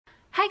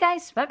Hi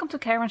guys, welcome to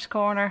Karen's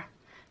Corner.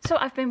 So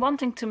I've been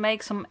wanting to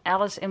make some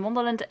Alice in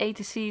Wonderland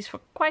ATCs for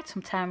quite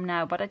some time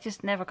now, but I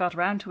just never got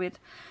around to it.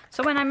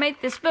 So when I made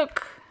this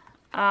book,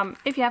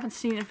 if you haven't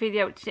seen the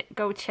video,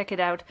 go check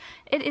it out.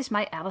 It is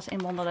my Alice in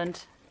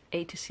Wonderland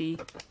ATC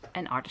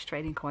and Artist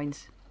Trading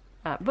Coins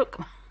book.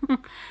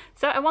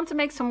 So I want to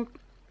make some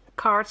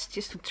cards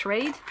just to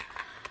trade.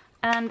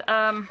 And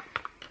now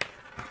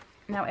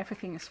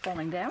everything is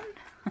falling down.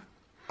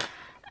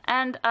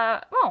 And,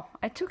 well,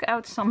 I took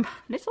out some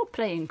little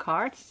playing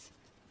cards.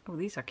 Oh,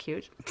 these are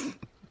cute.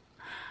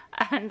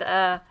 And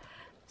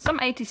some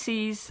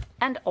ATCs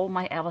and all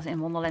my Alice in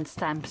Wonderland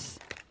stamps.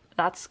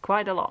 That's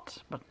quite a lot,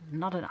 but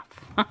not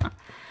enough.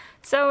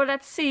 So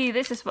let's see,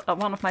 this is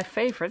one of my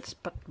favorites,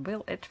 but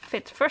will it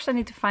fit? First I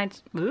need to find...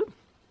 Ooh.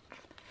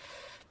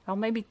 Well,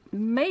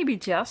 maybe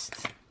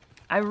just.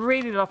 I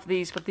really love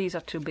these, but these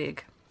are too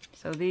big.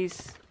 So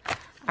these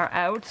are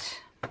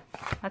out.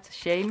 That's a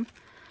shame.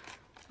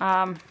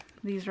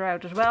 These are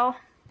out as well.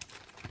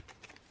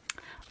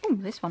 Oh,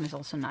 this one is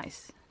also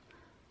nice.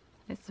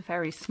 It's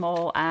very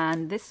small,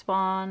 and this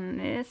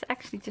one is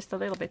actually just a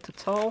little bit too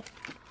tall.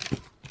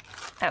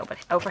 Oh, but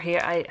over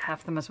here I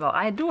have them as well.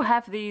 I do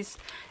have these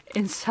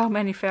in so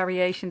many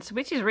variations,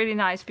 which is really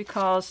nice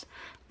because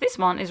this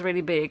one is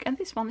really big and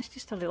this one is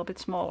just a little bit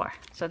smaller.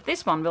 So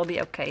this one will be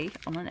okay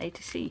on an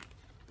ATC.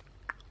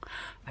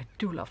 I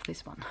do love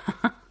this one.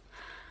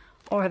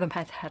 Or the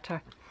Mad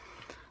Hatter.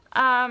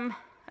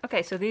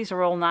 Okay, so these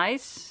are all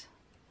nice.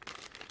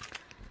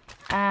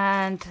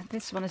 And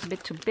this one is a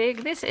bit too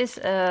big. This is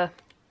oh,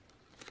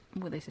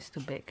 this is too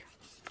big.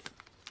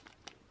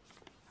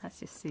 Let's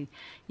just see.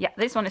 Yeah,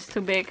 this one is too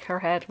big. Her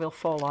head will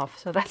fall off,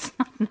 so that's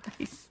not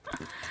nice.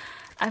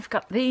 I've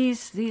got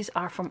these. These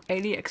are from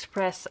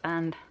AliExpress,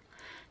 and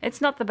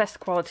it's not the best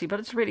quality, but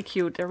it's really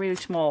cute. They're really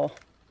small.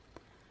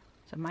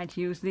 So I might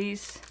use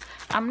these.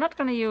 I'm not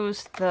going to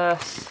use the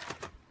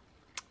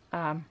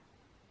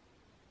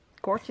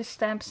gorgeous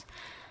stamps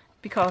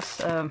because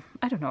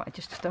I don't know, I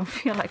just don't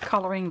feel like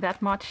coloring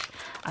that much.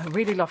 I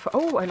really love her.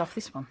 Oh, I love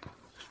this one.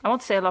 I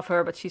won't say I love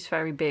her, but she's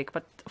very big,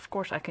 but of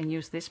course I can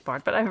use this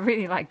part, but I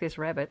really like this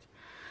rabbit.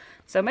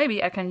 So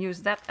maybe I can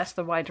use that as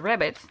the white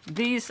rabbit.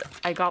 These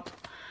I got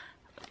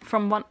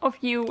from one of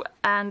you,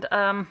 and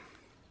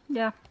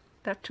yeah,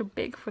 they're too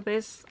big for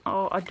this.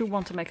 Oh, I do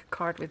want to make a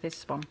card with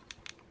this one.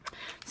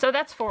 So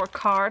that's for a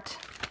card.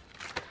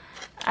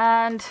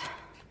 And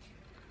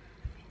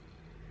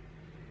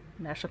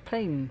there's a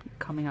plane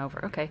coming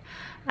over. Okay.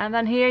 And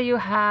then here you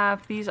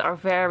have, these are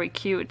very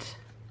cute.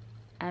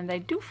 And they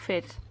do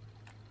fit.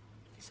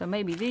 So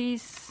maybe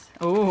these.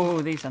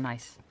 Oh, these are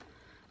nice.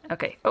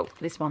 Okay. Oh,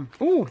 this one.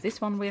 Oh, this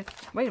one with...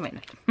 Wait a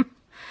minute.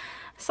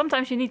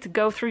 Sometimes you need to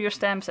go through your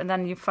stamps and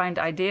then you find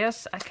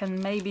ideas. I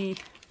can maybe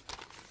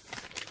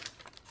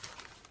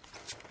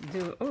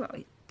do... Oh,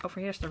 over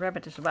here's the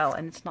rabbit as well.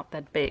 And it's not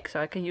that big. So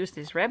I can use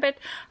this rabbit.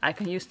 I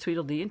can use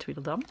Tweedledee and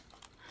Tweedledum.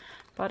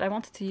 But I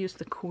wanted to use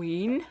the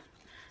queen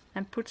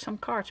and put some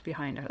cards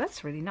behind her.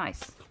 That's really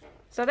nice.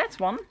 So that's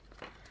one.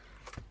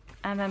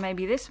 And then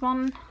maybe this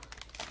one.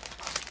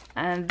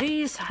 And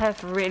these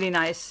have really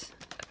nice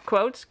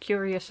quotes.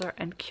 Curiouser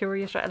and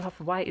curiouser. I love,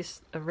 why is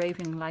a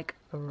raven like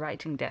a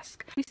writing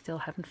desk? We still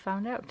haven't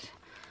found out.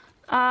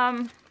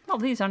 Well,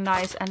 these are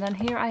nice. And then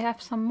here I have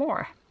some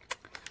more.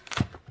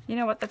 You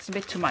know what? That's a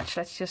bit too much.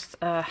 Let's just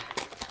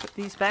put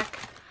these back.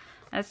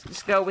 Let's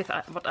just go with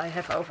what I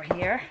have over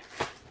here.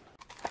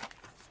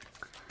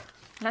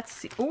 Let's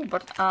see. Oh,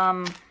 but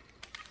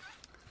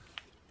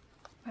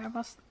where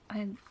was...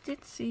 I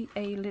did see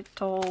a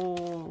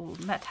little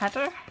Mad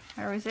Hatter.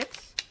 Where is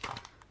it?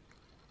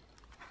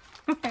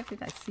 Where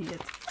did I see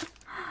it?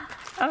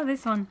 Oh,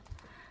 this one.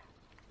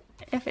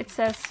 If it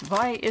says,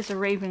 why is a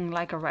raven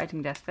like a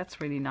writing desk? That's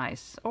really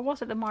nice. Or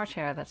was it the March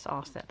Hare that's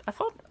asked that?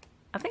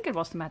 I think it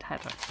was the Mad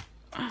Hatter.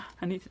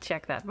 I need to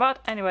check that. But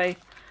anyway,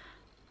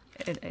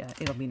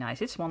 it'll be nice.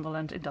 It's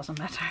Wonderland. It doesn't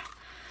matter.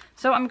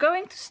 So I'm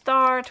going to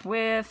start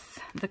with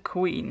the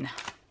queen.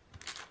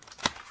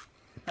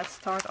 Let's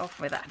start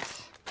off with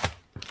that.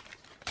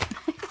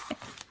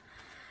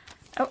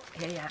 Oh,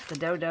 here you have the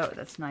dodo.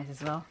 That's nice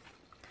as well.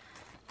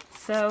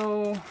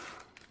 So,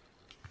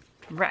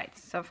 right.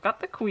 So I've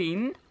got the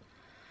queen.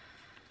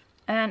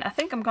 And I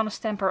think I'm going to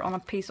stamp her on a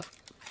piece of,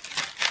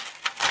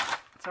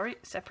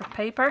 separate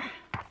paper.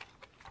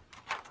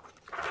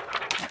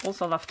 I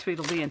also love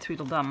Tweedledee and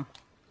Tweedledum.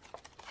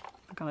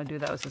 I'm going to do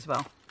those as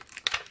well.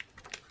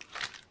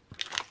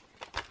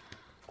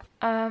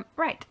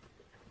 Right.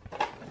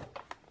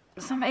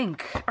 Some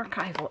ink,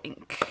 archival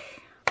ink.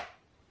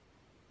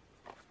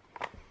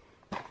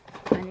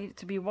 I need it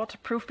to be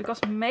waterproof because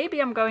maybe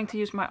I'm going to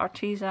use my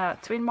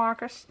Arteza twin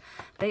markers.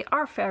 They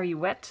are very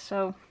wet,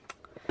 so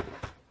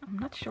I'm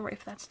not sure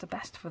if that's the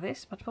best for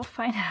this, but we'll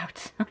find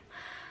out.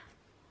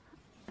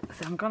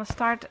 So I'm gonna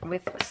start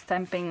with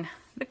stamping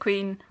the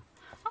queen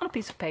on a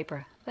piece of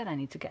paper that I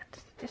need to get.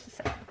 Just a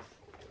second.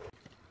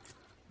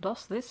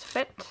 Does this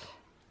fit?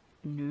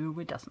 No,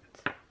 it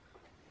doesn't.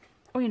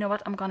 Oh, you know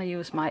what? I'm gonna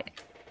use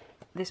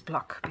this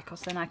block because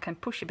then I can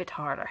push a bit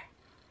harder.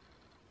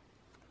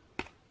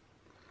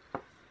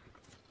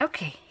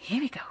 Okay, here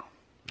we go.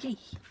 Yay.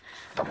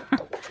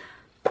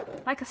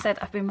 Like I said,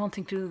 I've been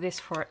wanting to do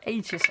this for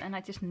ages and I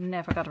just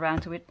never got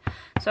around to it.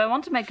 So I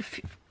want to make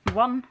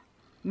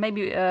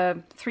maybe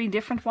 3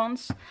 different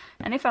ones.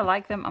 And if I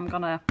like them, I'm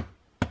gonna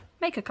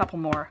make a couple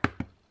more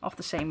of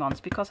the same ones,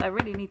 because I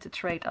really need to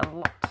trade a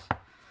lot.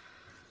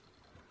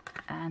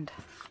 And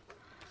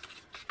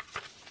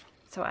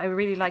so I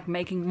really like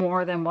making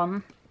more than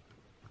one.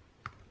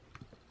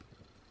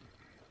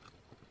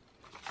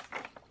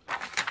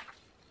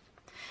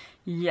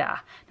 Yeah,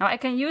 now I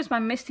can use my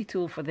Misty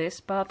tool for this,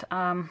 but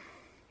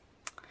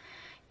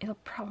it'll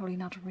probably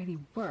not really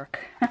work.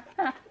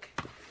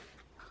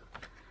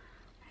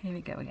 Here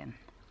we go again.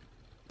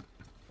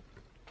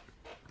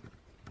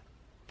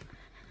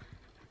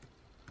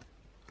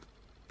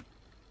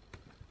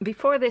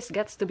 Before this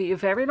gets to be a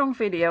very long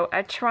video,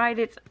 I tried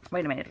it.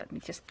 Wait a minute, let me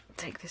just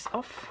take this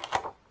off.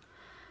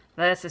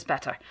 This is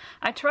better.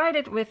 I tried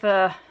it with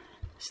a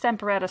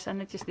Stamparatus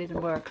and it just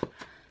didn't work.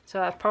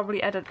 So I've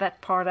probably edited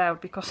that part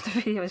out because the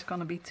video is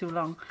gonna be too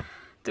long.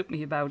 Took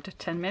me about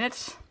 10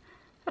 minutes.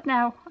 But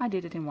now I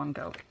did it in one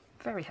go.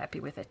 Very happy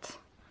with it.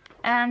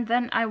 And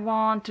then I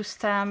want to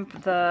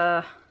stamp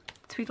the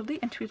Tweedledee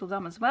and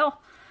Tweedledum as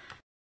well.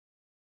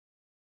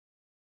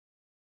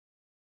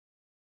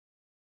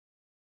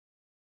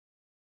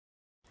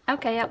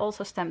 Okay, I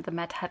also stamped the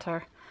Mad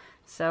Hatter.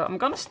 So I'm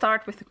gonna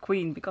start with the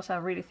Queen because I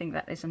really think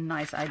that is a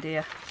nice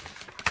idea.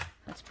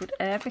 Let's put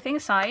everything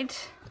aside.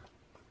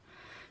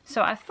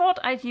 So I thought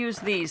I'd use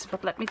these,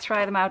 but let me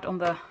try them out on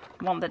the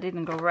one that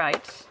didn't go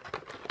right.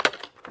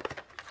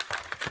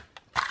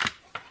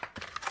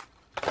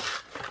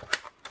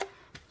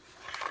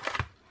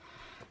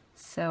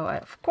 So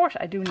of course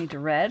I do need the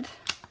red,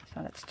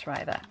 so let's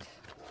try that.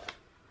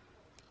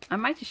 I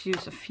might just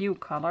use a few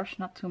colors,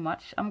 not too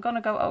much. I'm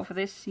gonna go over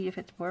this, see if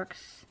it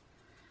works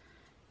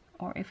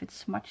or if it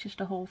smudges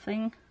the whole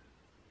thing.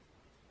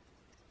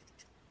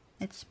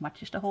 It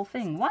smudges the whole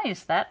thing. Why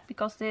is that?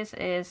 Because this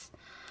is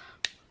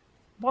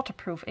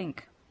waterproof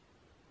ink.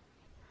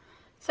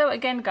 So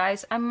again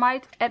guys, I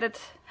might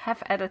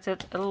have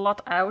edited a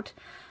lot out.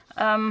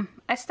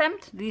 I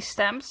stamped these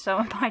stamps, so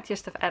I might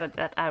just have edited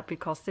that out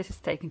because this is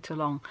taking too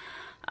long.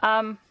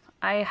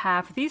 I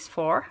have these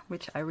 4,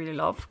 which I really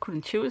love,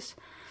 couldn't choose.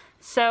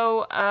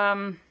 So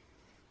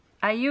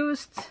I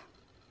used,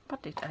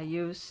 what did I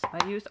use?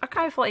 I used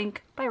Archival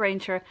ink by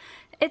Ranger.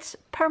 It's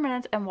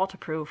permanent and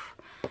waterproof.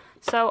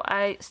 So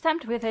I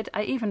stamped with it,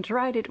 I even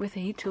dried it with a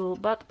heat tool,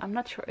 but I'm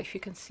not sure if you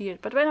can see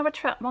it. But when I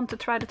want to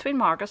try the twin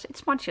markers, it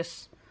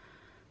smudges.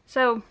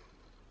 So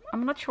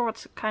I'm not sure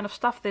what kind of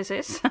stuff this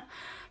is.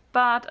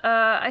 But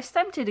I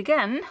stamped it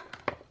again,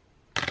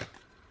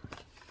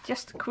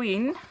 just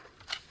Queen,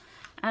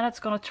 and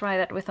it's gonna try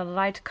that with a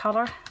light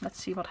color.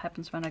 Let's see what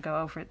happens when I go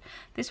over it.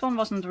 This one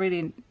wasn't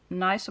really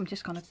nice, so I'm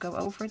just gonna go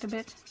over it a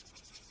bit.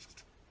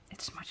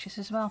 It smudges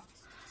as well.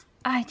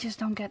 I just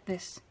don't get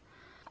this.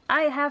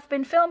 I have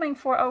been filming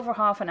for over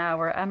half an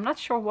hour. I'm not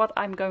sure what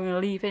I'm going to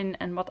leave in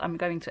and what I'm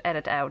going to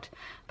edit out.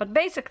 But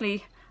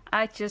basically,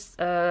 I just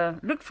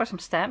looked for some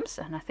stamps,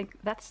 and I think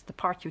that's the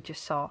part you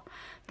just saw.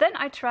 Then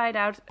I tried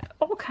out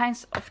all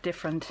kinds of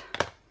different,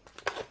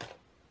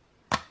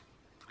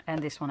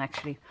 and this one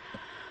actually,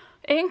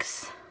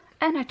 inks,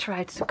 and I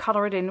tried to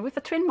color it in with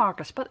the twin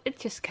markers, but it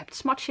just kept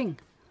smudging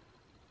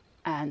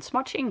and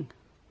smudging.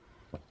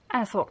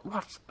 And I thought,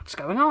 what's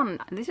going on?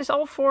 This is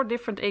all 4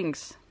 different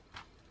inks,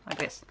 like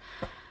this.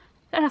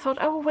 Then I thought,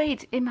 oh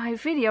wait, in my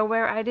video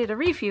where I did a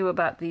review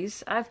about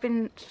these, I've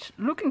been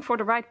looking for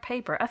the right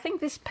paper. I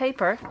think this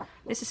paper,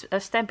 this is a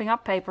Stampin'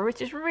 Up paper,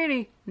 which is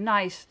really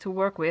nice to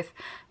work with,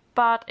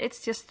 but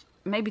it's just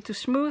maybe too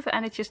smooth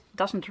and it just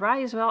doesn't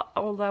dry as well,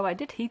 although I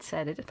did heat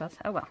set it, but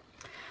oh well.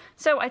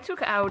 So I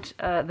took out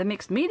the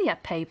mixed media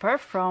paper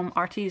from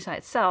Arteza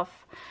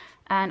itself,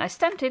 and I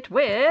stamped it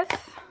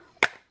with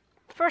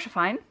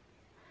Versafine.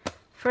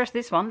 First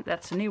this one,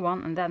 that's a new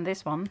one, and then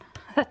this one.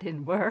 That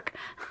didn't work.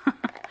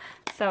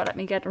 So let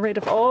me get rid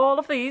of all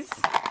of these.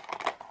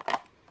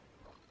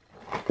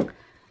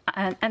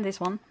 And this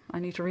one, I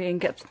need to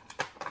re-ink it.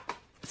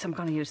 So I'm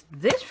going to use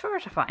this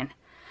Versafine.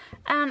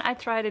 And I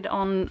tried it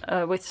on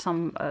with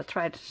some,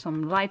 tried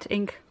some light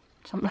ink,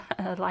 some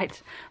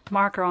light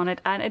marker on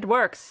it, and it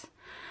works.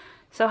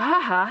 So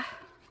haha,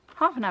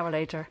 half an hour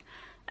later,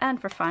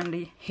 and we're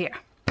finally here.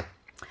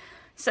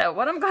 So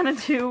what I'm gonna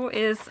do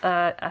is,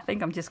 I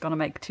think I'm just gonna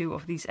make 2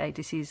 of these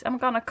ATCs. I'm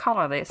gonna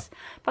color this,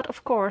 but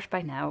of course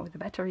by now the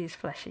battery is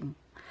flashing.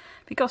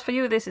 Because for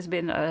you this has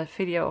been a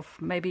video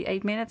of maybe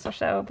 8 minutes or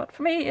so, but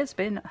for me it's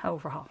been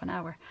over half an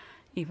hour,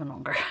 even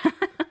longer.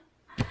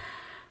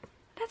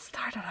 Let's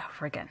start it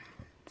over again.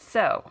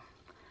 So,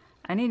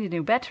 I need a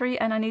new battery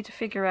and I need to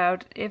figure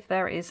out if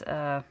there is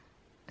a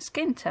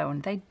skin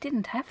tone. They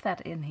didn't have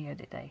that in here,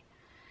 did they?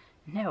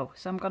 No,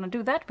 so I'm gonna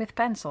do that with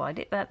pencil. I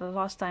did that the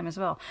last time as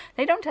well.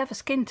 They don't have a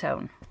skin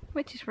tone,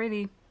 which is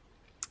really,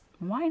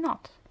 why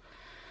not?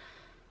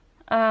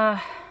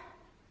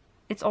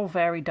 It's all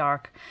very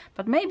dark,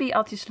 but maybe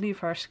I'll just leave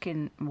her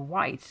skin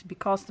white,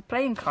 because the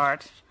playing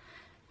card,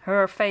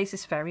 her face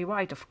is very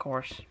white, of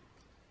course.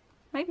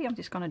 maybe I'm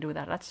just gonna do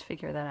that. Let's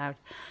figure that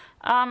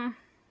out.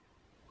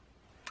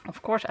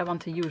 Of course I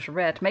want to use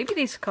red. Maybe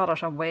these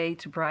colors are way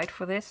too bright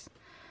for this.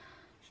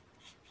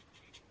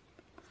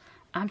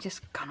 I'm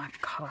just gonna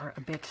color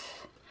a bit.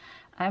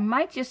 I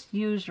might just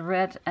use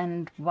red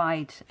and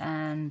white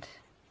and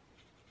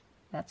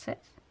that's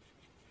it.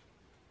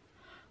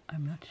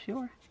 I'm not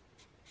sure.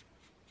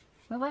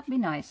 Will that be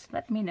nice?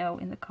 Let me know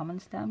in the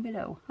comments down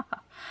below.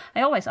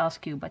 I always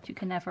ask you, but you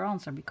can never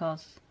answer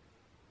because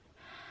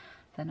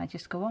then I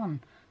just go on.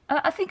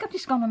 I think I'm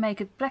just gonna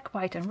make it black,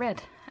 white and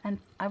red. And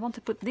I want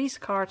to put these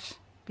cards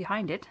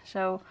behind it.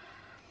 So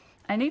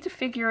I need to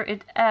figure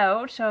it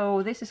out.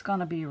 So this is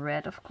gonna be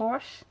red, of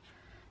course.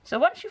 So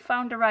once you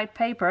found the right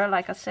paper,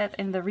 like I said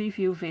in the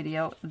review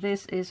video,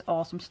 this is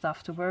awesome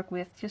stuff to work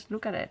with. Just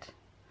look at it.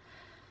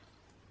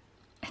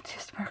 It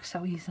just works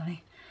so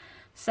easily.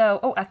 So,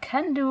 oh, I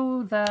can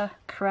do the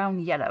crown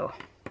yellow.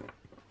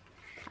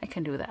 I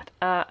can do that.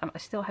 I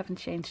still haven't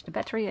changed the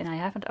battery and I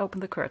haven't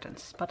opened the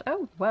curtains. But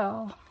oh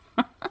well.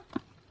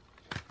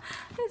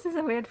 This is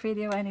a weird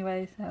video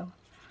anyway, so.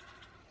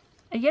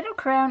 A yellow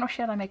crown, or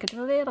shall I make it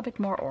a little bit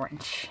more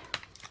orange?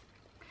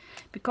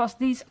 Because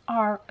these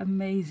are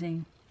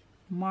amazing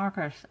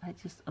markers. I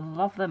just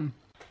love them.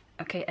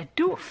 Okay, I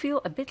do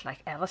feel a bit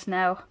like Alice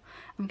now.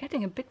 I'm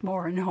getting a bit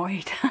more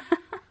annoyed.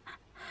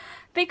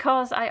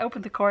 Because I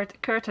opened the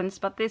curtains,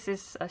 but this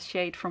is a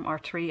shade from our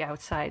tree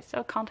outside.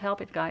 So can't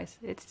help it, guys.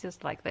 It's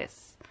just like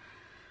this.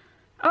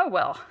 Oh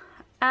well.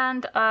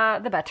 And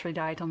the battery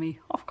died on me,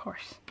 of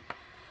course.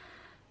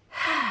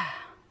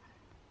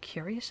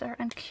 Curiouser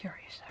and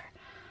curiouser.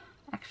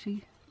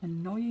 Actually,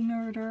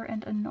 annoyinger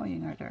and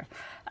annoyinger.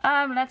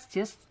 Let's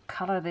just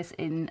color this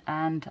in,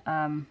 and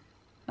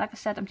like I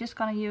said, I'm just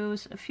gonna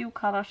use a few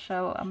colors,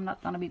 so I'm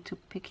not gonna be too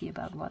picky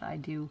about what I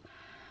do.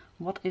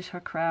 What is her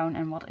crown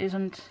and what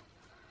isn't.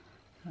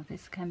 So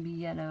this can be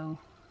yellow.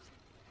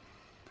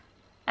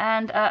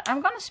 And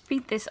I'm gonna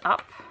speed this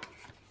up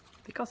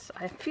because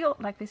I feel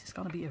like this is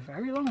gonna be a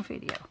very long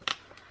video.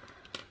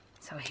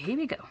 So here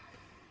we go.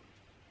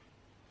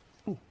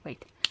 Oh,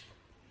 wait.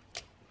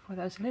 For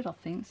those little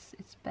things,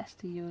 it's best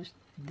to use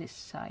this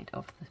side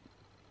of the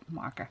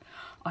marker.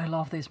 I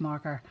love this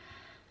marker.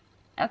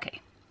 Okay.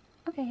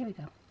 Okay, here we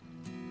go.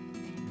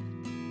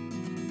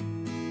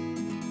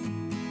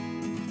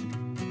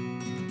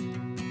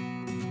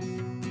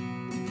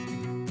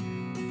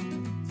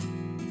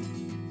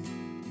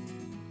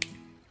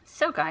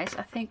 So guys,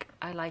 I think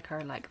I like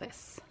her like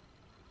this.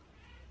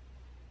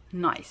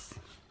 Nice.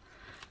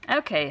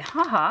 Okay,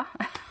 haha.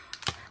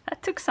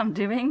 That took some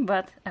doing,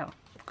 but oh.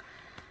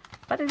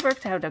 But it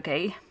worked out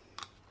okay.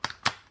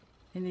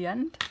 In the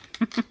end.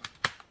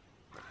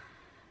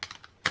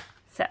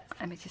 So,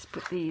 let me just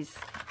put these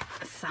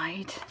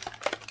aside.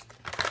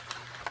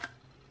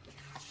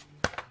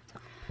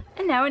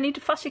 And now I need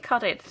to fussy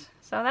cut it.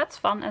 So that's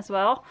fun as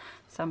well.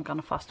 So I'm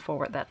gonna fast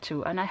forward that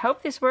too. And I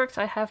hope this works.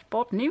 I have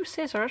bought new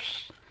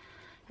scissors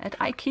at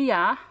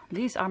IKEA.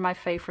 These are my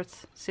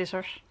favorite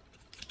scissors.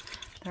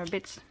 They're a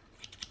bit,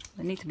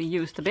 they need to be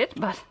used a bit,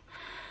 but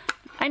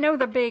I know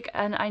they're big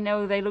and I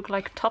know they look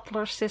like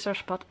toddler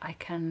scissors, but I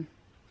can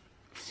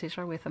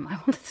scissor with them, I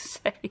wanted to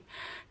say.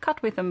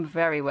 Cut with them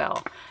very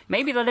well.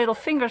 Maybe the little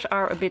fingers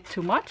are a bit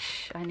too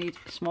much. I need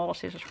smaller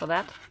scissors for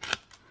that.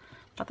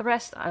 But the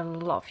rest, I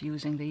love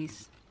using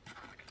these.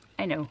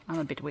 I know, I'm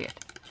a bit weird.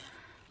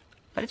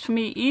 But it's for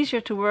me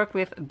easier to work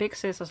with big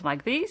scissors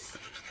like these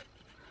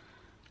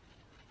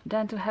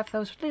than to have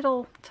those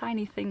little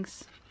tiny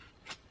things,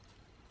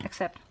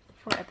 except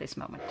for at this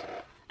moment.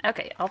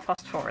 Okay, I'll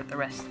fast forward the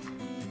rest.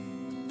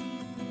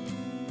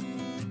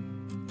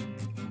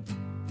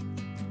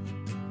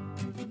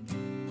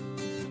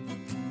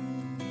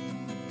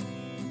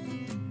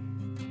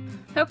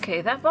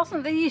 Okay, that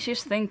wasn't the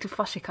easiest thing to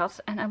fussy cut,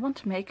 and I want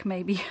to make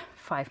maybe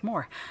 5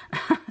 more.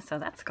 So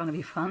that's gonna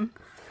be fun.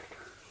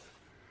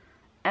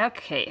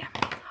 Okay,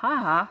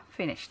 haha,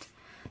 finished.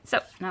 So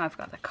now I've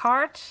got the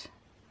card,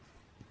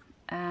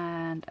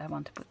 and I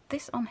want to put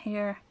this on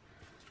here.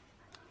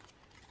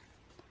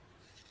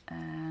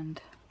 And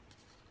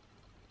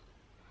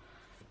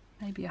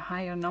maybe a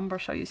higher number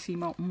so you see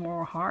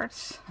more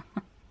hearts.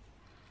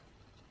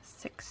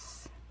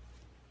 6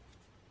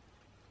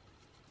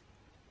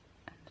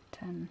 and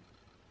 10.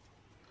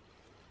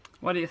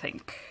 What do you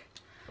think?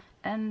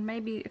 And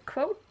maybe a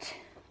quote.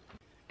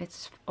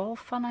 It's all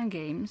fun and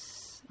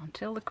games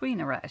until the queen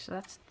arrives. So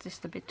that's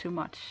just a bit too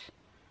much.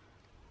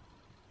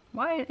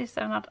 Why is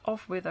there not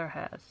off with her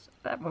head?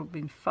 That would have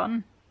been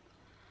fun.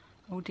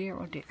 Oh dear,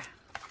 oh dear.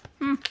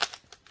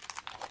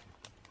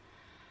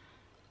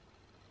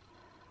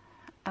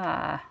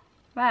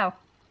 Wow.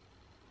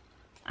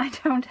 I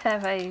don't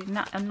have a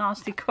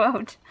nasty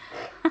quote.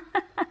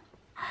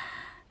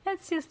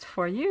 It's just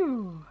for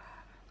you.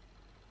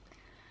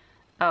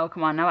 Oh,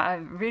 come on. Now I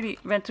really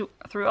went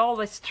through all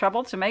this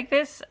trouble to make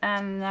this,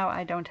 and now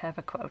I don't have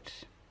a quote.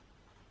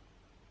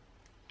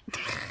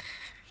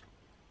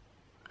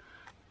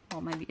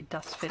 Or maybe it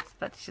does fit.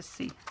 Let's just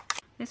see.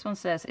 This one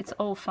says, it's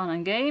all fun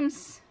and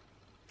games.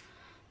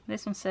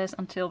 This one says,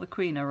 until the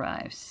queen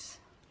arrives.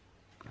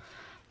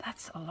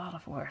 That's a lot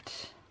of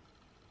words.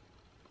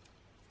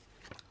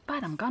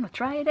 But I'm gonna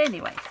try it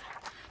anyway.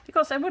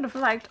 Because I would have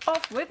liked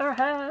off with her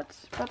head.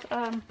 But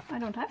I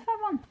don't have that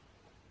one.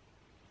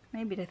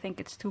 Maybe they think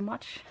it's too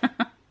much.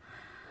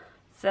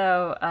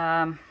 So,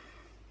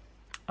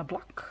 a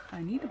block.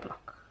 I need a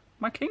block.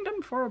 My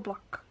kingdom for a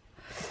block.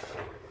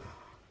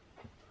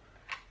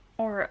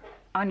 Or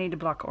I need a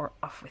block or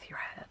off with your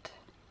head.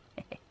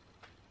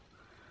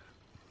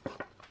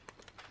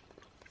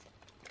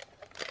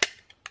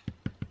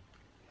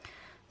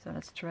 So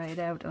let's try it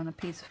out on a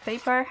piece of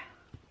paper.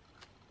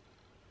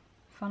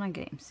 Fun and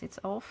games. It's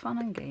all fun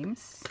and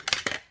games.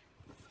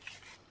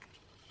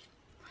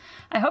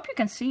 I hope you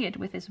can see it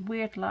with this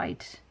weird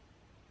light.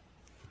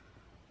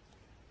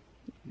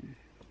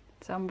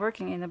 So I'm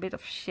working in a bit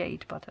of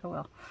shade, but oh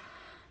well.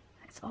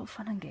 It's all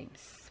fun and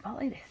games. Well,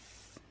 it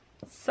is.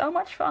 So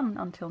much fun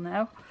until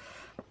now.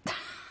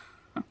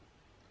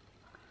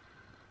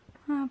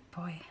 Oh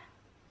boy.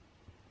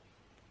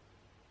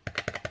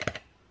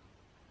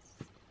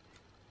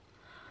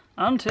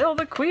 Until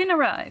the queen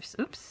arrives.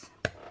 Oops.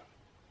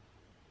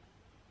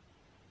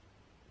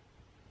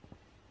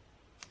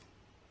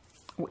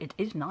 Oh, it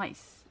is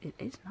nice. It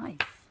is nice.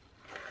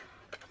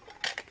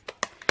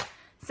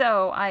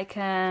 So I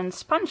can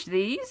sponge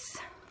these.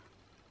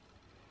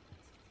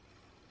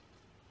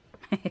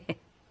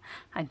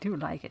 I do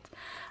like it.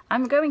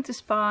 I'm going to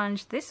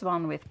sponge this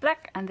one with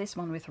black and this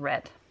one with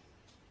red.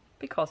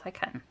 Because I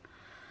can.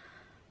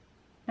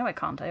 No, I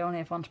can't. I only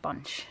have one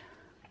sponge.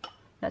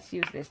 Let's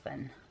use this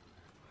then.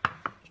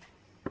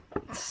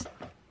 It's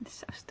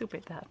so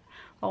stupid that.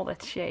 All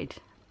that shade.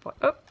 Boy,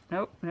 oh,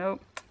 no, no.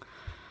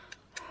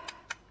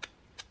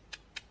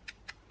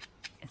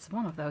 It's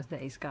one of those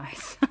days,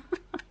 guys.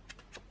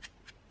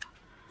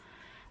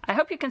 I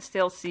hope you can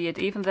still see it,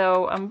 even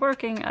though I'm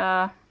working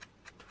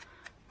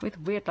with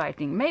weird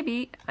lighting.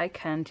 Maybe I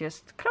can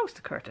just close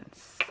the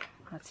curtains.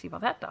 Let's see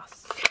what that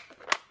does.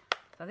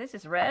 So this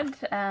is red,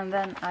 and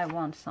then I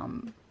want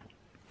some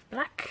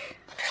black.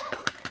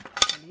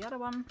 And the other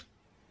one.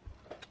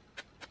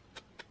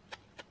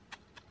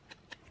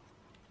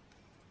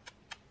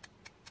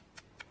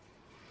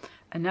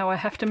 And now I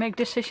have to make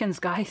decisions,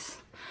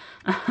 guys.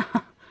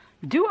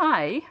 Do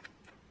I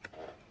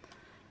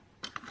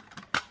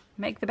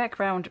make the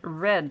background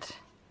red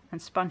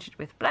and sponge it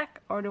with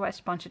black, or do I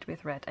sponge it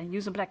with red and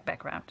use a black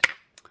background?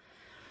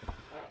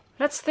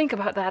 Let's think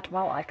about that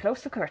while I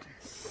close the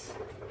curtains.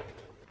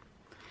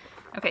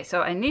 Okay,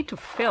 so I need to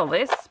fill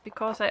this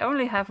because I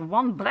only have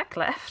one black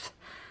left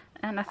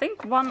and I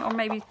think one or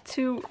maybe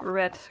two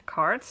red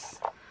cards.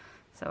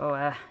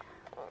 So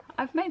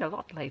I've made a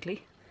lot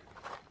lately.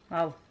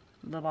 Well,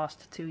 the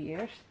last 2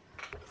 years.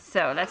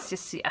 So let's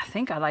just see. I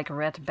think I like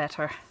red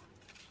better.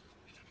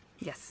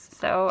 Yes,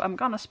 so I'm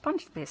gonna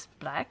sponge this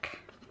black.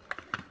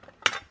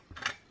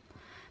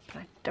 But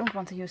I don't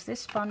want to use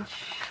this sponge.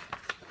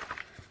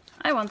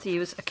 I want to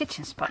use a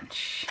kitchen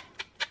sponge.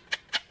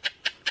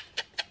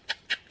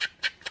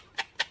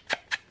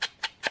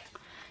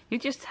 You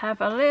just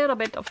have a little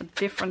bit of a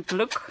different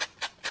look.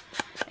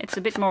 It's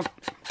a bit more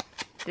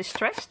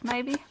distressed,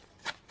 maybe.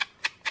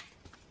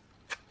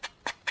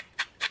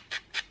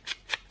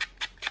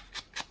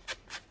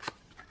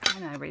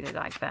 And I really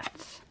like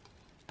that.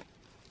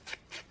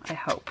 I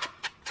hope.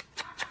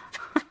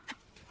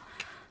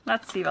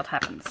 Let's see what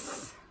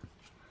happens.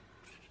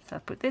 So I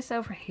put this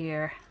over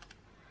here.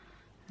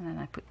 And then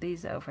I put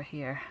these over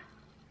here.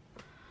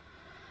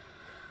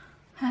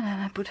 And then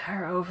I put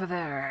her over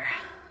there.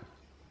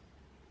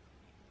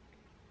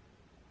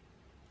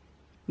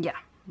 Yeah,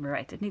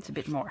 right, it needs a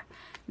bit more.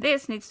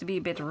 This needs to be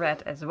a bit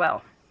red as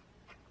well.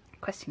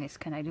 Question is,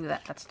 can I do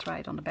that? Let's try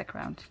it on the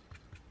background.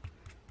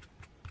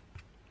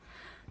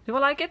 Do I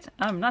like it?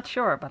 I'm not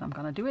sure, but I'm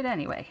gonna do it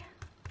anyway.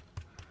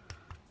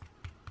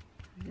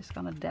 I'm just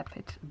gonna dab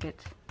it a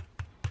bit.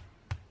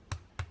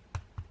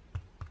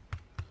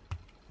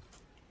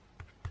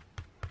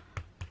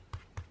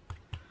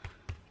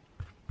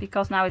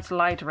 Because now it's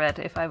light red.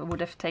 If I would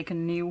have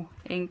taken new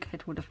ink,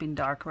 it would have been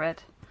dark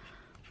red.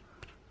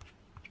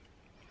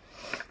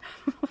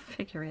 We'll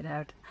figure it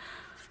out.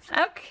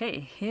 Okay,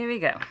 here we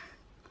go.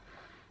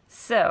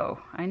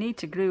 So, I need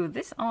to glue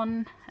this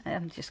on.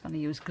 I'm just gonna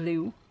use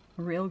glue.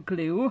 Real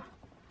glue.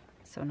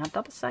 So not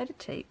double-sided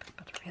tape,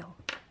 but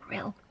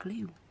real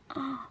glue.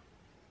 Oh,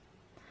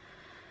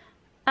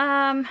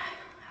 I'm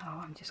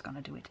just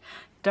gonna do it.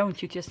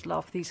 Don't you just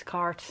love these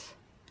cards?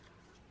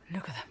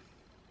 Look at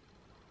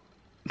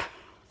them.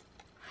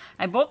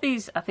 I bought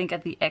these, I think,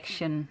 at the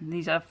Action.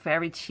 These are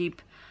very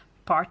cheap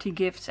party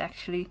gifts,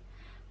 actually.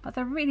 But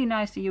they're really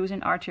nice to use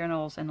in art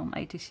journals and on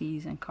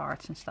ATCs and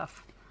cards and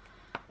stuff.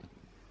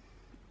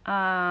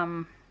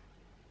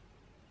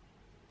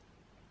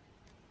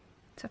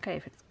 It's okay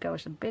if it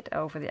goes a bit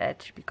over the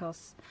edge,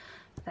 because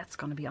that's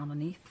gonna be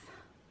underneath.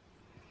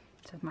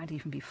 So it might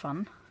even be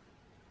fun.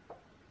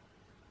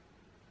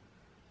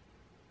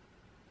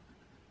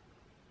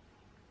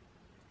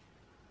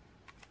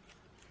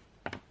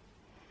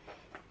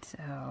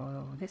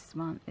 So this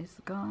one is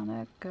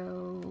gonna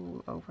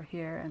go over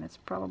here, and it's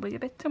probably a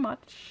bit too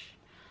much.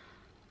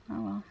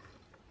 Oh well.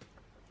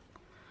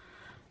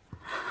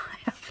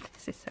 I hope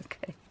this is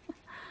okay.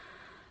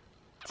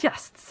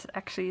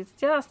 Actually it's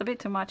just a bit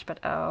too much, but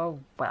oh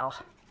well,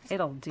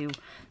 it'll do.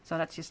 So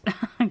let's just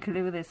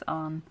glue this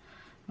on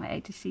my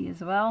ATC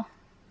as well.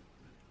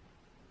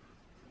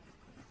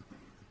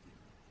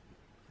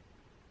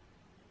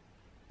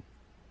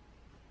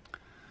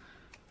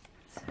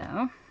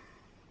 So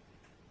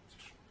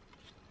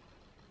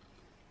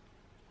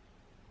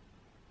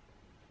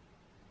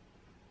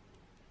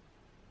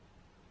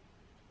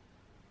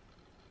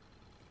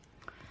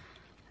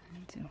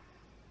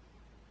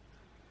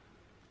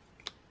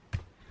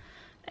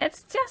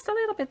it's just a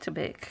little bit too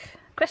big.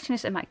 Question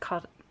is, am I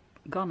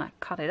gonna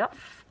cut it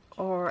off,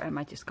 or am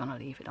I just gonna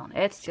leave it on?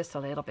 It's just a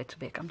little bit too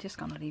big. I'm just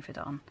gonna leave it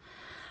on.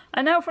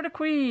 And now for the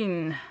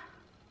queen.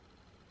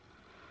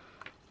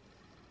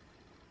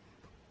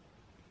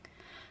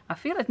 I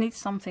feel it needs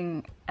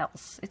something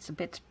else. It's a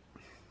bit...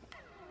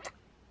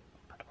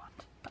 But what?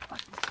 But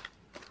what?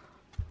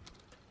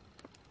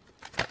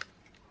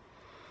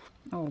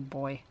 Oh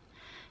boy.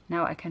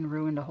 Now I can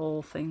ruin the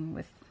whole thing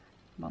with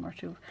one or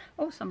two.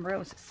 Oh, some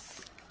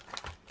roses.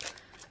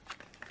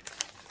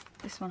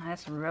 This one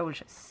has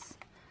roses.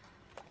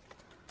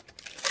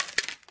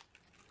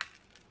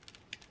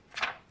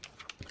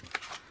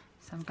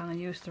 So I'm gonna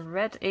use the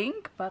red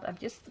ink, but I'm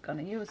just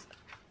gonna use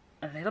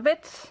a little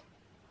bit.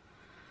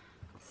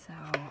 So,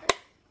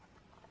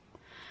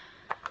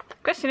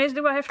 question is,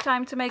 do I have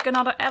time to make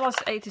another Alice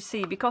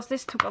ATC? Because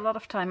this took a lot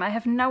of time. I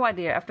have no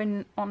idea. I've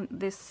been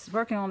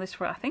working on this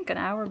for I think an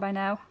hour by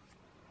now.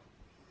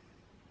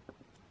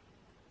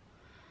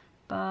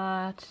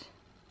 But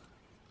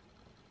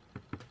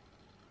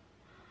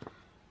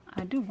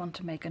I do want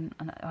to make oh,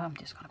 I'm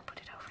just gonna put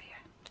it over here.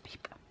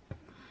 Beep.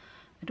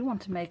 I do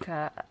want to make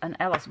an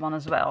Alice one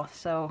as well.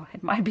 So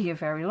it might be a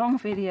very long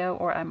video,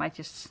 or I might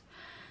just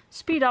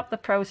speed up the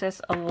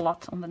process a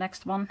lot on the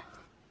next one.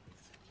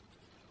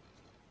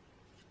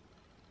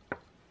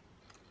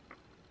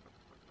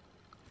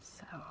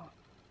 So,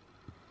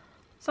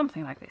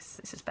 something like this.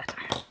 This is better.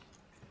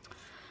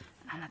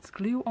 And let's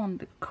glue on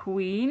the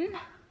queen.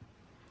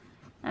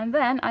 And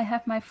then I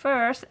have my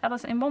first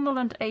Alice in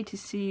Wonderland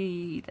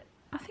ATC.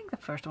 I think the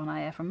first one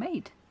I ever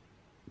made.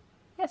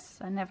 Yes,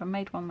 I never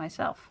made one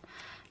myself.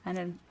 And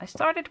then I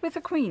started with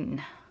the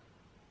queen.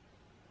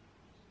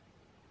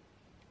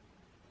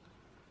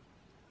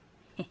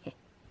 Okay,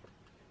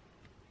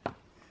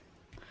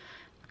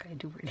 I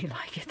do really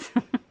like it.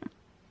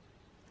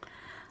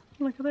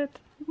 Look at it.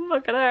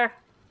 Look at her.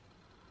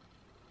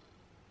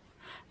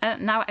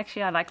 And now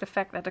actually I like the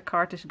fact that the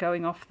card is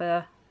going off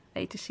the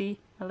ATC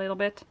a little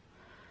bit.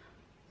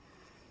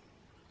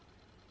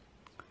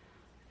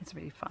 It's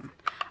really fun.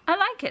 I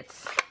like it.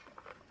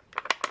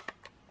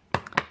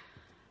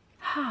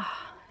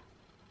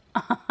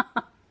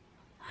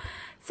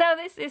 So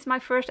this is my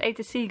first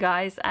ATC,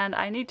 guys, and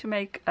I need to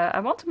make, I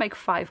want to make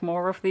 5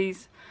 more of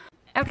these.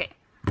 Okay,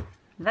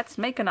 let's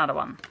make another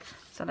one.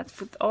 So let's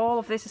put all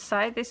of this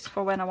aside. This is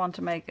for when I want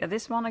to make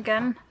this one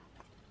again.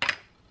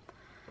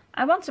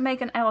 I want to make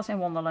an Alice in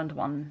Wonderland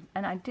one,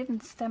 and I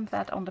didn't stamp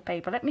that on the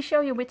paper. Let me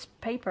show you which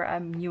paper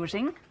I'm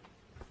using.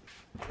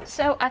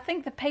 So I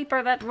think the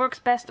paper that works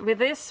best with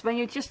this, when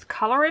you just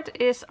color it,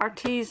 is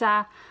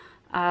Arteza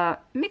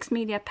mixed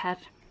media pad.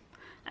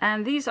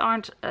 And these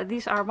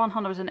are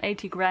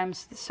 180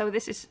 grams, so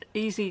this is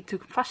easy to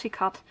fussy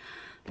cut.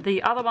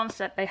 The other ones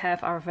that they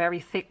have are very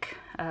thick.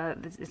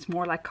 It's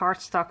more like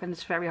cardstock, and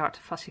it's very hard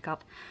to fussy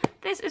cut.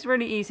 This is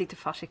really easy to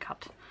fussy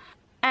cut.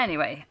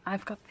 Anyway,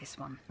 I've got this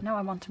one. Now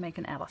I want to make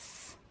an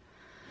Alice.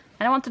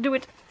 And I want to do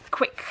it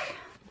quick,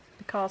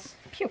 because,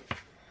 phew.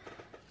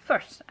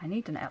 First, I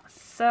need an Alice.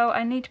 So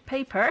I need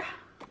paper.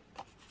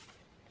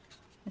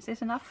 Is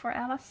this enough for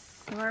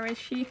Alice? Where is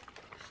she?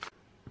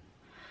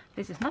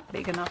 This is not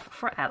big enough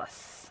for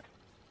Alice.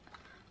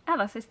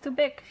 Alice is too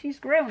big. She's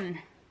grown.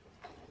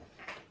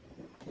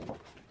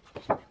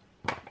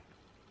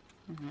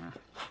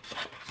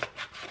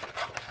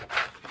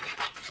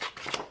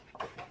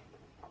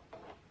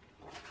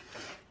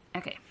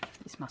 Okay,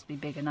 this must be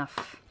big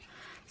enough.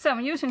 So I'm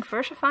using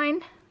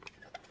VersaFine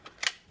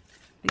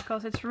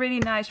because it's really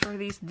nice for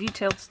these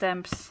detailed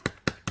stamps.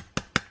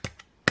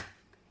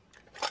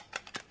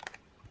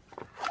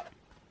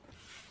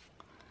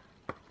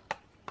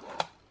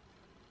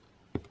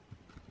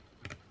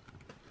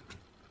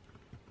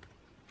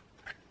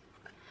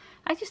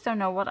 I just don't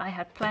know what I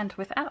had planned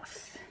with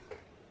Alice.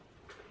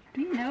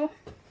 Do you know?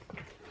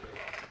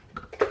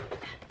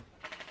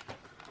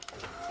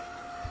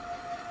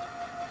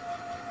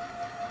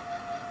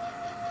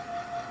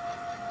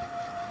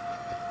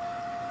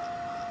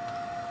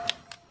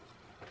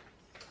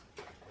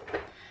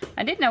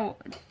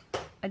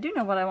 I do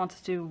know what I want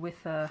to do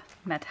with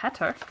Mad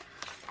Hatter,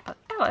 but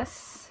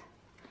Alice,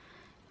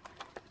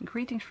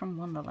 greetings from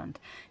Wonderland.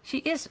 She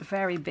is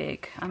very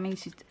big. I mean,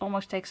 she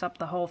almost takes up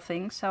the whole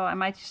thing, so I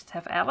might just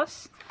have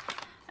Alice,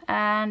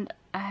 and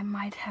I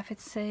might have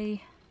it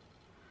say,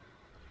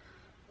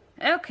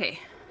 okay,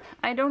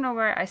 I don't know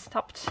where I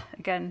stopped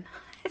again.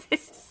 This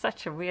is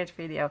such a weird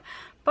video.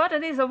 But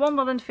it is a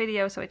Wonderland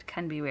video, so it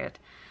can be weird.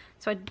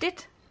 So I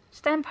did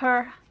stamp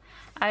her.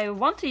 I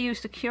want to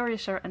use the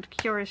Curiouser and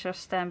Curiouser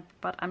stamp,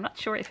 but I'm not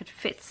sure if it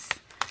fits.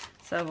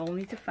 So we'll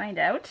need to find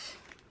out.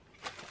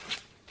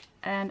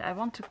 And I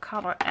want to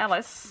color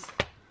Alice.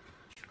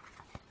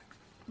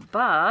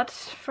 But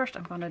first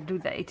I'm going to do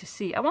the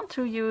ATC. I want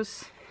to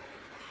use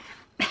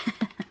a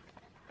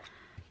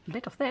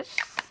bit of this.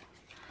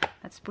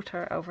 Let's put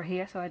her over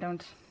here so I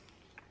don't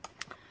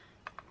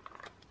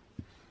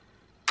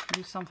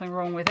do something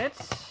wrong with it.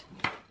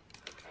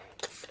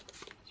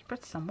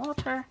 Spread some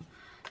water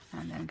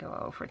and then go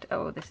over it.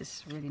 Oh, this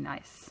is really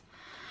nice.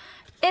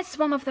 It's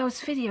one of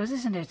those videos,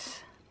 isn't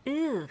it?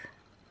 Ew.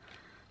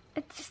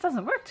 It just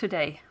doesn't work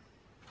today.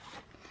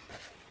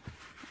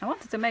 I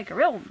wanted to make a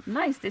real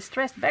nice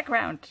distressed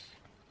background.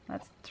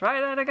 Let's try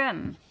that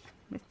again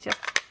with just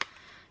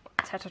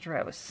tattered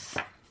rose.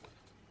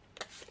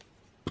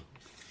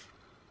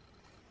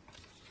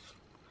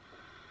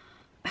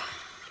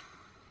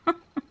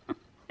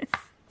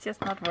 It's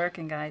just not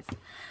working, guys.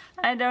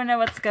 I don't know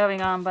what's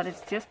going on, but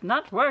it's just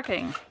not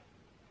working.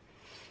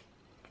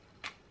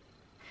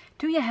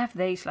 Do you have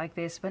days like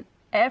this when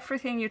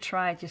everything you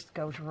try just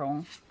goes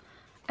wrong?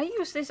 I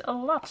use this a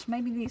lot.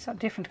 Maybe these are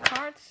different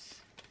cards.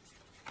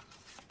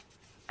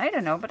 I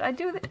don't know, but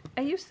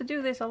I used to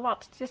do this a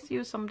lot. Just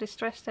use some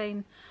distress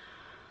stain.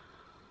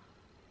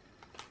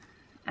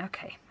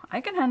 Okay,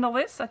 I can handle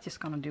this. I'm just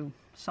gonna do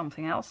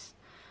something else.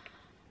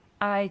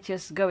 I'm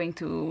just going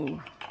to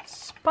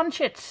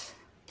sponge it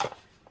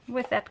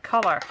with that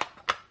color.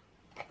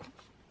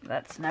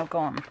 That's now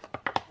gone.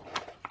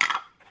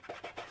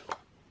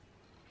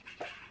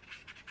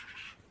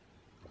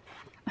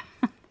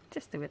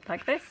 Just do it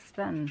like this,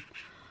 then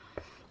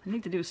I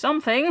need to do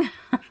something.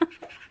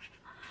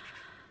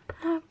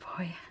 Oh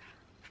boy.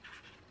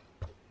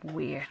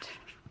 Weird.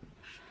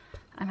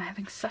 I'm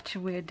having such a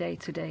weird day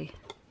today.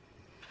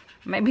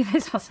 Maybe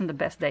this wasn't the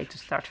best day to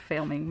start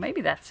filming.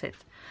 Maybe that's it.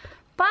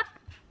 But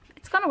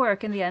it's gonna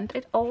work in the end.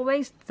 It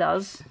always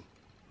does.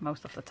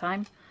 Most of the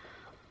time.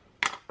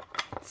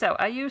 So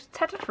I used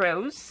tattered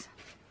rose.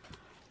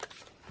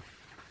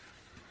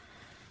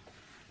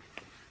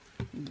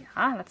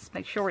 Yeah, let's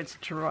make sure it's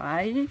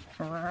dry.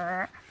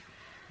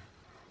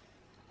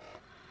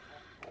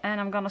 And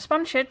I'm gonna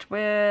sponge it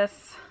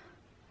with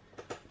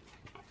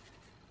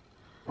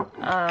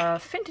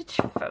a vintage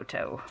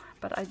photo.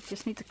 But I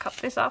just need to cut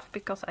this off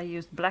because I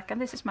used black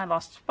and this is my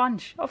last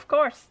sponge. Of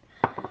course.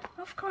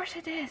 Of course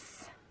it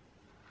is.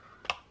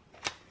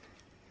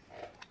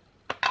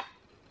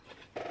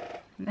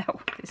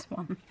 No, this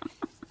one.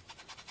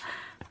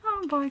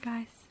 Oh boy,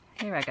 guys.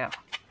 Here I go.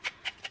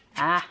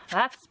 Ah,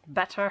 that's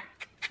better.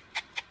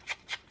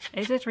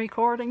 Is it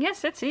recording?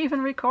 Yes, it's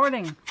even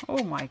recording.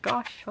 Oh my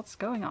gosh, what's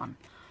going on?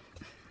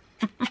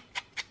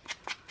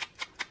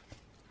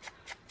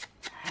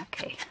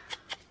 Okay.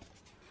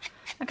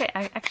 Okay,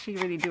 I actually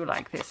really do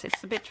like this.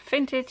 It's a bit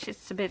vintage,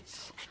 it's a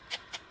bit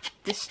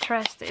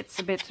distressed, it's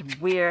a bit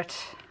weird.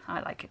 I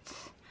like it.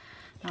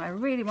 Now I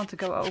really want to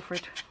go over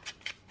it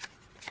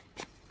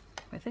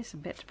with this a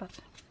bit, but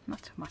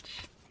not too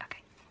much.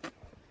 Okay.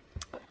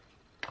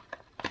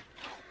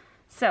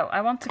 So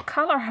I want to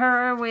color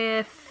her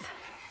with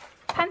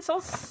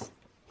pencils.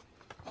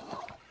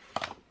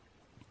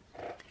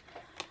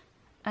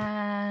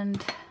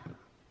 And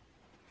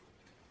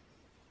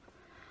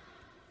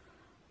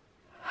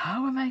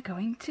how am I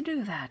going to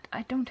do that?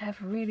 I don't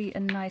have really a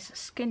nice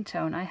skin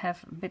tone. I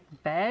have a bit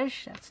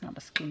beige, that's not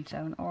a skin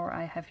tone, or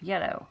I have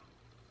yellow.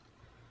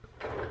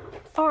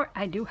 Or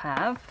I do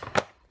have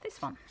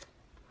this one.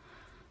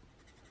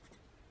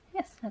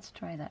 Yes, let's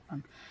try that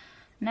one.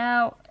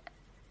 Now,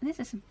 this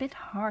is a bit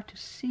hard to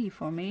see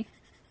for me.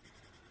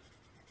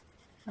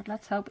 But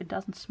let's hope it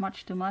doesn't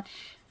smudge too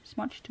much.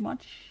 Smudge too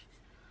much.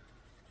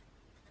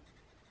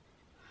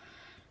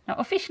 Now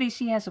officially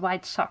she has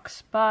white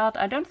socks, but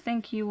I don't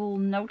think you will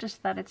notice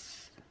that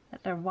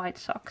they're white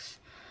socks.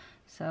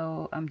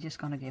 So I'm just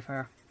gonna give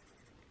her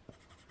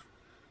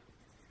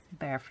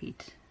bare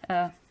feet,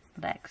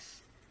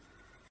 legs.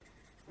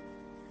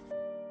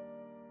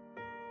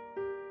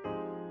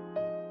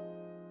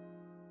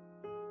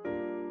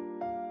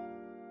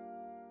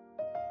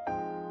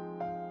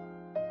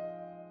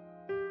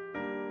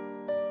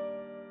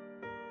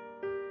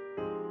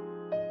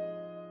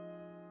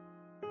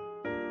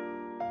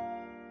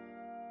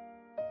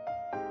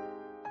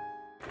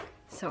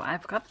 So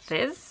I've got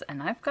this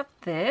and I've got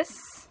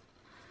this.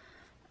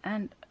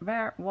 And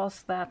where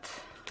was that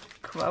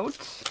quote?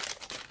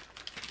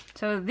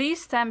 So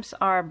these stamps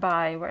are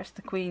by, where's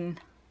the Queen?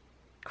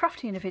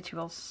 Crafty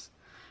Individuals.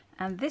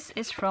 And this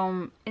is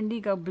from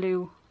Indigo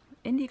Blue.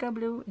 Indigo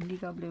Blue?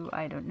 Indigo Blue,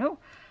 I don't know.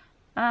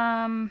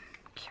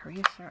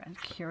 Curiouser and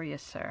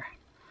Curiouser.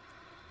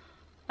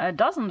 It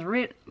doesn't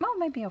really, well,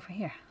 maybe over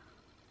here.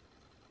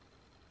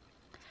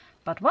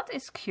 But what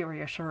is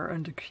Curiouser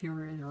and the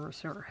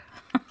Curiouser?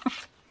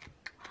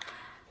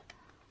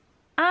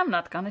 I'm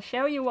not gonna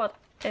show you what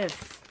is.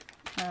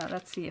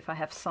 Let's see if I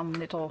have some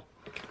little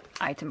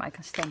item I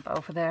can stamp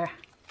over there.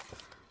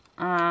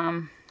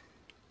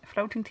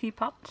 floating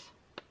teapot.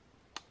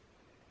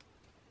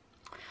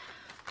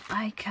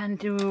 I can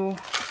do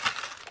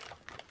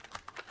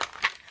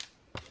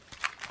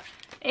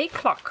a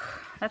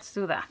clock. Let's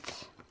do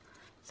that.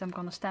 So I'm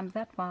gonna stamp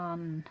that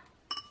one.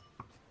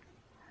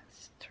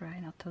 Let's try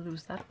not to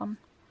lose that one.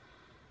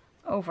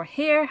 Over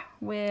here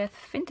with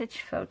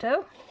vintage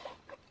photo.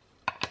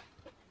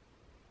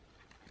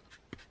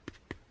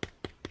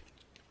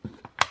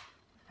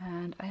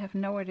 And I have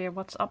no idea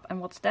what's up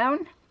and what's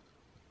down.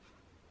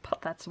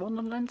 But that's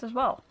Wonderland as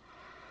well.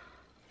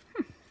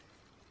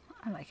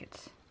 I like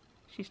it.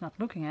 She's not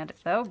looking at it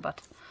though,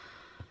 but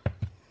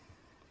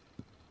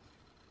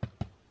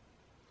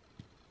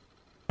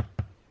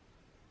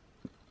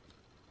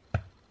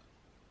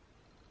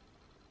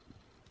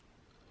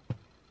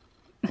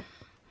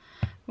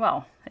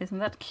well, isn't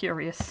that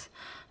curious?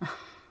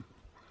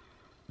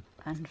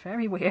 And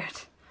very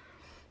weird.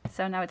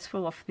 So now it's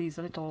full of these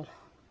little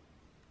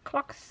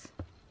clocks.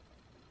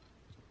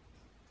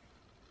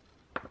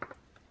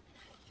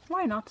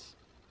 Why not?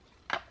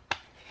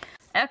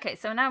 Okay,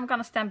 so now I'm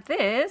gonna stamp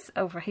this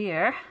over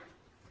here.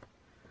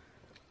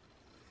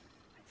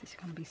 This is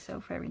gonna be so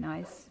very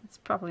nice. It's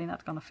probably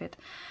not gonna fit.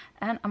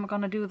 And I'm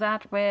gonna do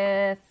that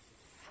with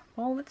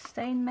walnut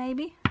stain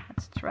maybe.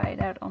 Let's try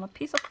it out on a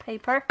piece of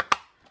paper.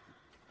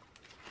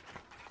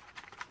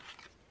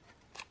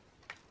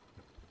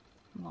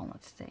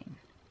 Walnut stain.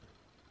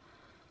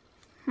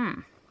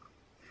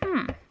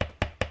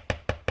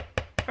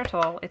 First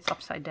of all, it's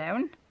upside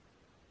down.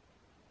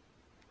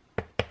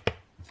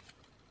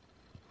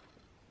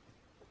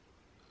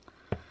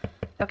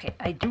 Okay,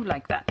 I do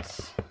like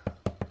that.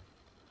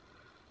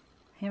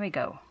 Here we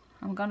go.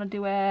 I'm gonna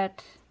do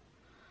it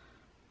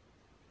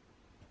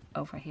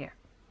over here.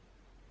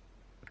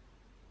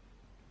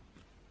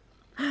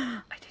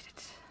 I did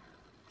it.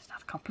 It's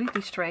not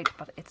completely straight,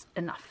 but it's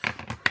enough.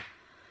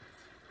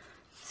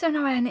 So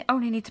now I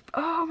only need to...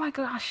 Oh my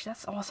gosh,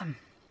 that's awesome.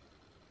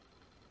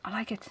 I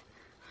like it.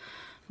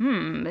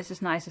 This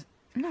is nice.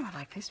 No, I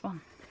like this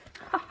one.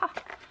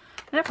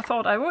 Never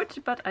thought I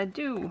would, but I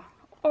do.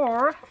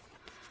 Or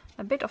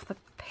a bit of the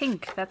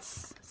pink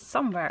that's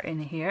somewhere in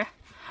here.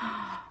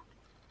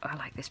 I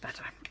like this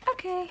better.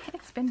 Okay,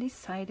 it's been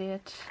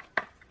decided.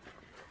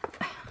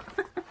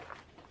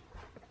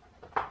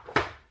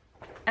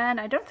 And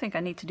I don't think I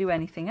need to do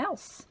anything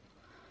else.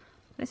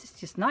 This is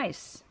just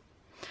nice.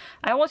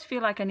 I always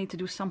feel like I need to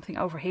do something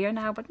over here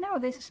now, but no,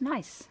 this is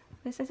nice.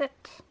 This is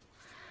it.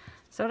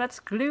 So let's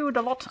glue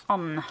the lot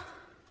on.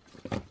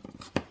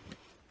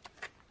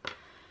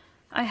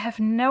 I have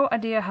no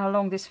idea how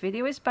long this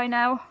video is by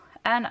now,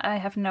 and I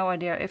have no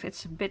idea if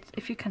it's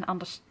if you can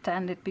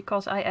understand it,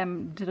 because I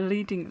am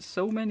deleting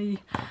so many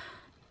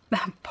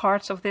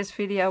parts of this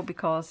video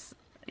because,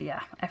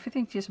 yeah,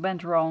 everything just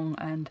went wrong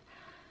and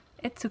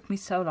it took me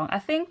so long. I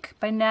think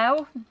by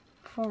now,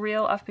 for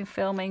real, I've been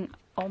filming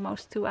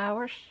almost 2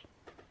 hours.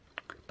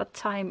 But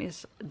time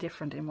is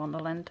different in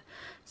Wonderland.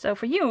 So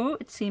for you,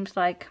 it seems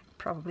like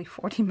probably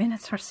 40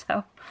 minutes or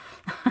so.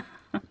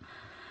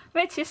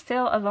 Which is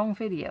still a long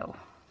video.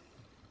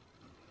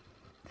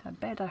 So I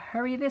better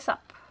hurry this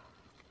up.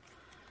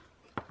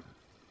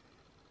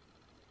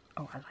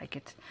 Oh, I like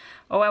it.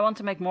 Oh, I want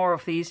to make more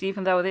of these,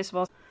 even though this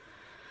was...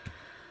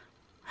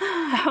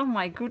 Oh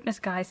my goodness,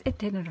 guys, it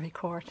didn't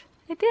record.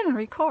 It didn't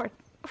record.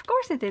 Of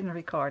course it didn't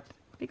record.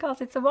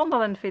 Because it's a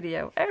Wonderland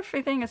video.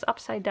 Everything is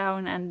upside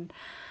down and...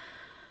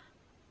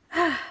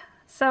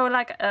 So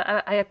like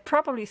I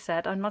probably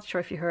said, I'm not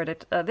sure if you heard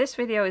it, this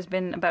video has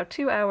been about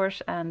 2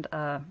 hours and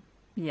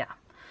yeah.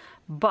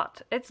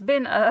 But it's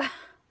been a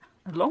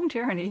long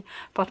journey,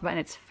 but when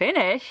it's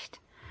finished,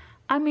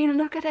 I mean,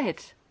 look at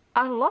it.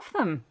 I love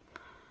them.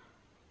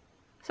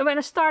 So when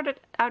I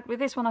started out with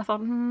this one, I thought,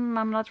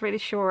 I'm not really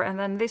sure. And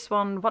then this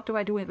one, what do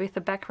I do with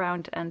the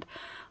background? And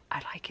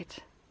I like it.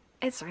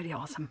 It's really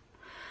awesome.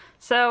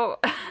 So...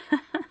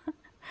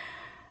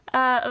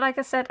 like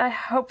I said, I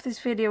hope this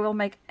video will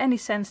make any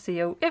sense to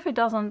you. If it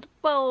doesn't,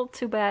 well,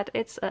 too bad.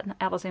 It's an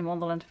Alice in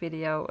Wonderland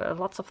video.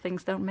 Lots of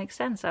things don't make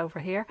sense over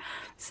here.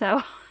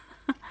 So,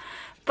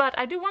 but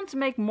I do want to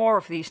make more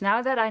of these.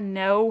 Now that I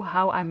know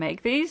how I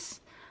make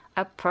these,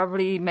 I'll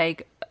probably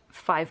make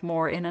 5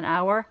 more in an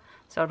hour.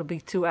 So it'll be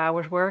 2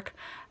 hours work.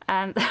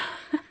 And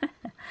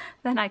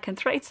then I can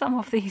trade some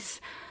of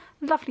these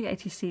lovely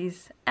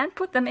ATCs and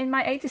put them in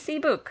my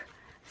ATC book.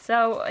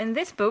 So in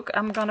this book,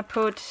 I'm gonna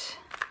put...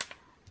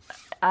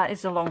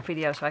 it's a long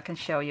video, so I can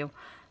show you.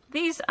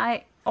 These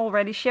I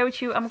already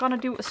showed you. I'm gonna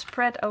do a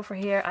spread over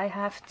here. I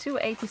have 2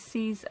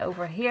 ATCs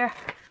over here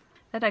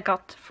that I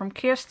got from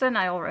Kirsten.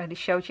 I already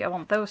showed you. I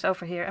want those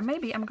over here. And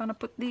maybe I'm gonna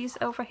put these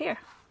over here.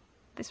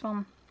 This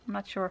one, I'm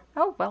not sure.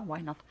 Oh, well,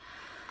 why not?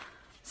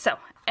 So,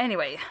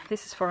 anyway,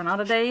 this is for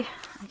another day.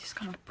 I'm just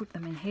gonna put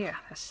them in here.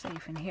 They're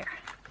safe in here.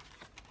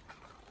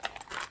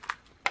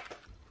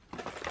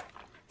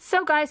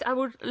 So guys, I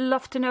would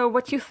love to know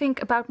what you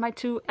think about my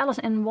 2 Alice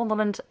in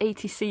Wonderland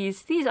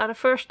ATCs. These are the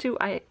first 2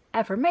 I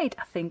ever made.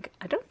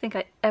 I don't think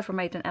I ever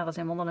made an Alice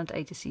in Wonderland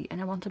ATC,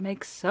 and I want to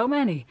make so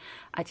many.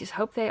 I just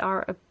hope they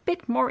are a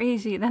bit more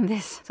easy than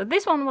this. So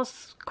this one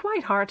was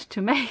quite hard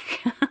to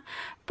make,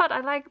 but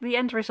I like the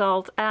end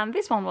result, and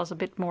this one was a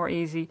bit more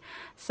easy.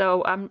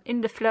 So I'm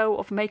in the flow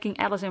of making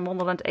Alice in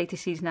Wonderland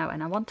ATCs now,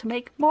 and I want to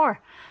make more.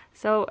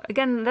 So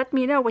again, let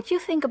me know what you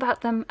think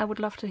about them. I would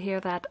love to hear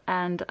that.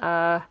 And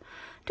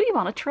do you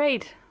want to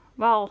trade?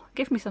 Well,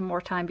 give me some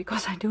more time,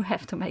 because I do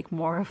have to make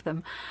more of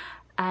them.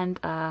 And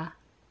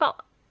well,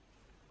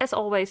 as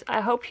always, I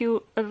hope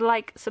you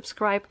like,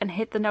 subscribe and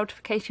hit the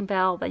notification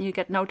bell, then you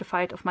get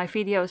notified of my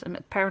videos. And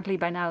apparently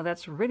by now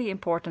that's really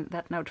important,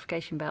 that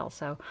notification bell.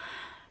 So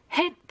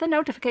hit the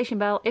notification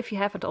bell if you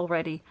haven't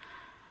already.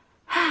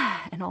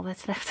 And all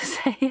that's left to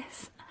say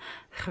is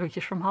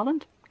groetjes from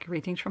Holland,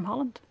 greetings from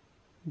Holland.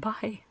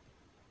 Bye.